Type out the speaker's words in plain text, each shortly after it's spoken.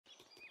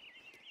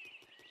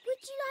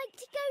Would you like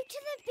to go to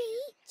the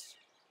beach?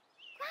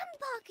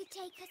 Grandpa could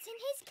take us in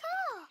his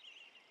car.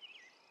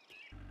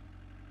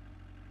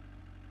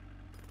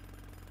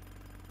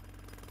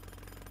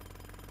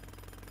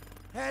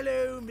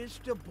 Hello,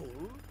 Mr.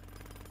 Bull.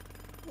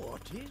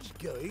 What is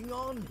going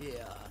on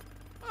here?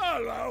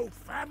 Hello,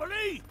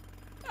 family.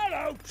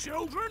 Hello,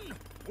 children.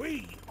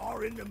 We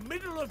are in the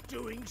middle of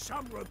doing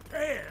some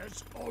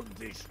repairs on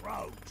this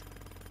road.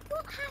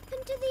 What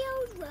happened to the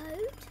old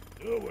road?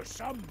 There were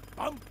some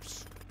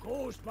bumps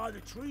caused by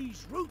the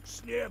tree's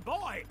roots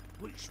nearby,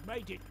 which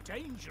made it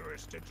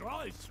dangerous to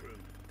drive through.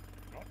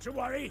 Not to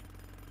worry.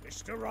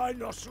 Mr.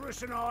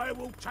 Rhinoceros and I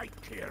will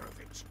take care of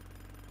it.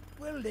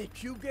 We'll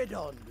let you get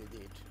on with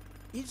it.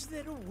 Is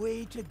there a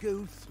way to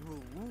go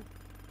through?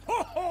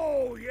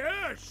 Ho,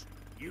 yes!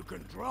 You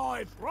can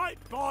drive right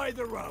by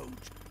the road.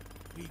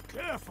 Be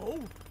careful.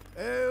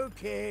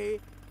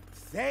 OK.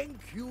 Thank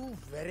you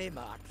very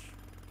much.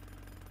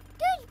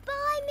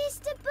 Goodbye,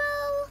 Mr.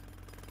 Bull.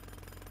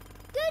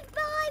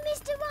 Goodbye,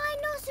 Mr.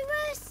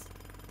 Rhinoceros.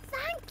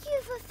 Thank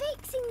you for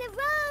fixing the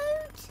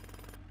road.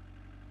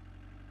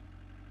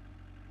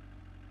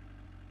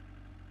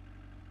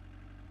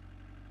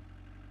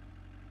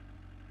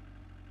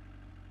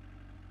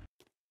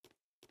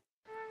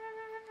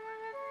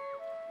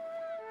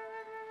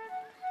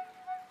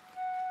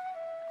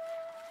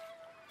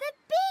 The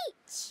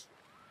beach.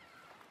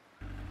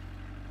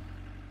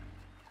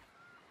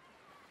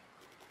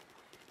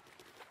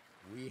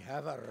 We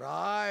have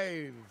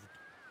arrived.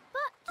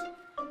 But,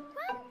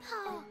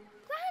 Grandpa,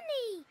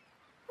 Granny,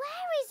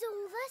 where is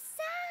all the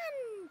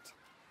sand?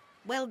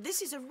 Well,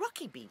 this is a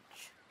rocky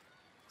beach.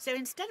 So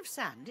instead of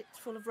sand, it's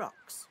full of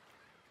rocks.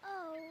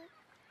 Oh,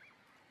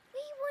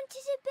 we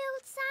wanted to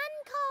build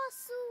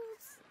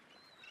sandcastles.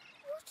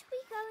 What are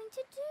we going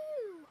to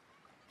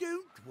do?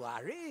 Don't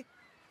worry.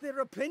 There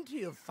are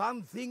plenty of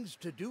fun things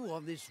to do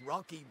on this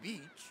rocky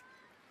beach.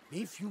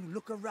 If you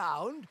look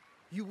around,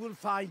 you will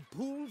find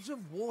pools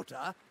of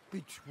water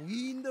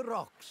between the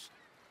rocks.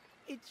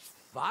 It's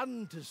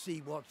fun to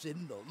see what's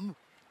in them.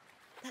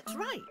 That's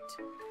right.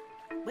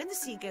 When the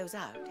sea goes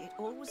out, it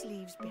always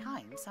leaves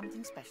behind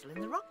something special in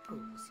the rock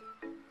pools.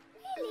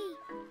 Really?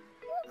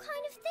 What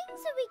kind of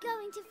things are we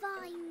going to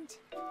find?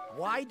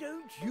 Why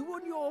don't you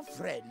and your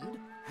friend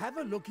have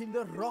a look in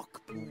the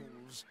rock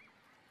pools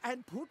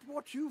and put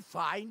what you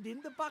find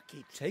in the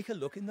bucket? Take a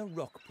look in the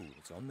rock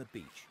pools on the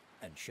beach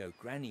and show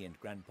Granny and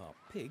Grandpa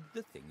Pig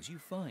the things you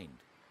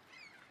find.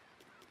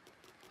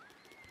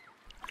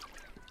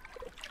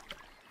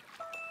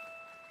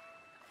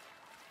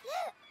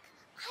 Look,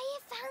 I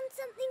have found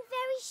something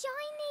very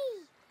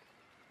shiny.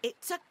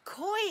 It's a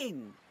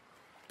coin.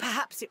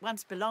 Perhaps it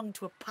once belonged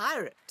to a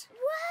pirate.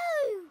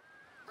 Whoa!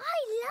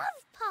 I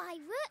love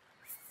pirates.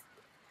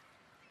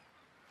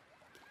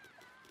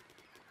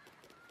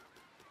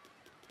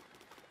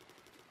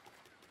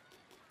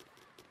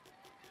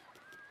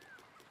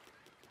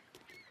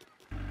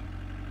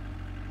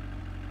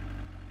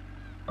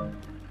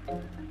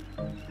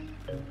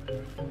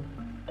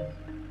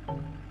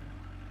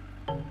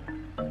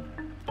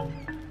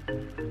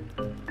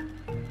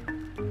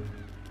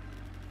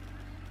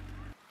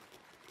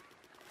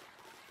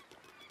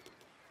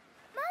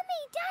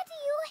 Mummy, Daddy,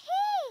 you're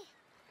here.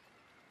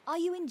 Are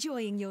you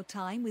enjoying your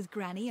time with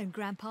Granny and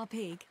Grandpa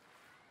Pig?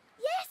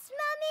 Yes,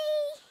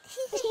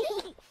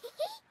 Mummy.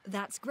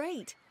 That's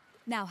great.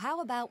 Now how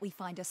about we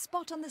find a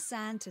spot on the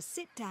sand to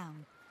sit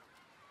down?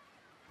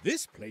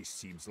 This place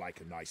seems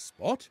like a nice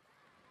spot.